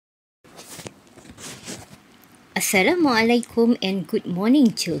Assalamualaikum and good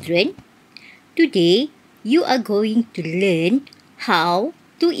morning, children. Today, you are going to learn how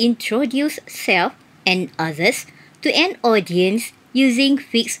to introduce self and others to an audience using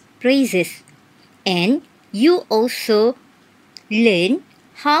fixed phrases. And you also learn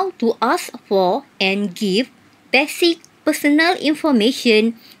how to ask for and give basic personal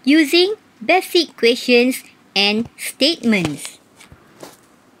information using basic questions and statements.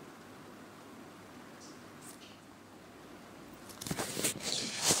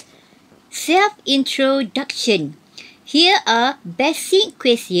 Self-introduction. Here are basic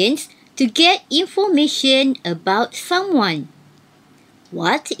questions to get information about someone.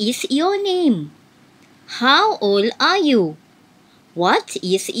 What is your name? How old are you? What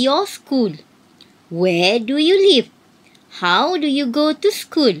is your school? Where do you live? How do you go to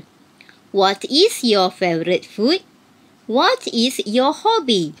school? What is your favorite food? What is your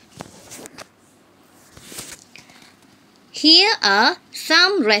hobby? Here are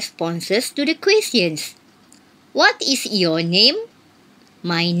some responses to the questions. What is your name?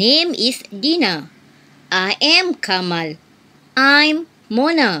 My name is Dina. I am Kamal. I'm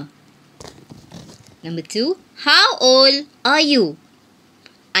Mona. Number 2. How old are you?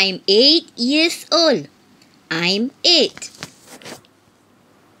 I'm 8 years old. I'm 8.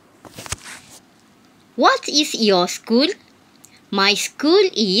 What is your school? My school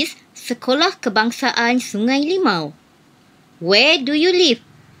is Sekolah Kebangsaan Sungai Limau. Where do you live?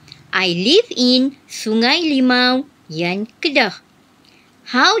 I live in Sungai Limau, Yan Kedah.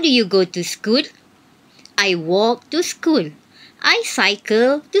 How do you go to school? I walk to school. I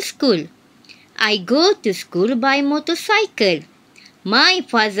cycle to school. I go to school by motorcycle. My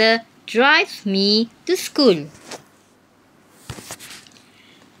father drives me to school.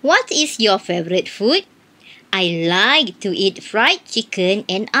 What is your favorite food? I like to eat fried chicken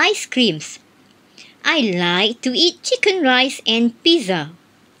and ice creams. I like to eat chicken rice and pizza.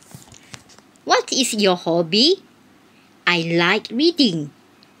 What is your hobby? I like reading.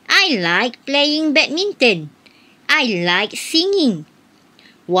 I like playing badminton. I like singing.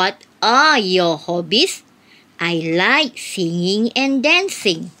 What are your hobbies? I like singing and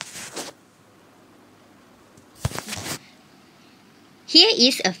dancing. Here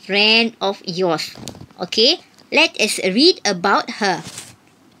is a friend of yours. Okay, let us read about her.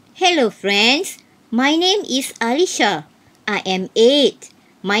 Hello friends. My name is Alisha. I am 8.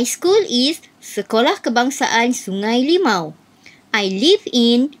 My school is Sekolah Kebangsaan Sungai Limau. I live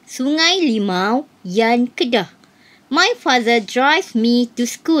in Sungai Limau, Yan Kedah. My father drives me to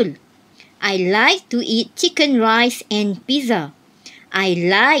school. I like to eat chicken rice and pizza. I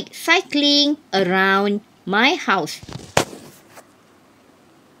like cycling around my house.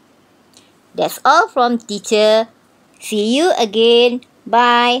 That's all from teacher. See you again.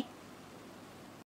 Bye.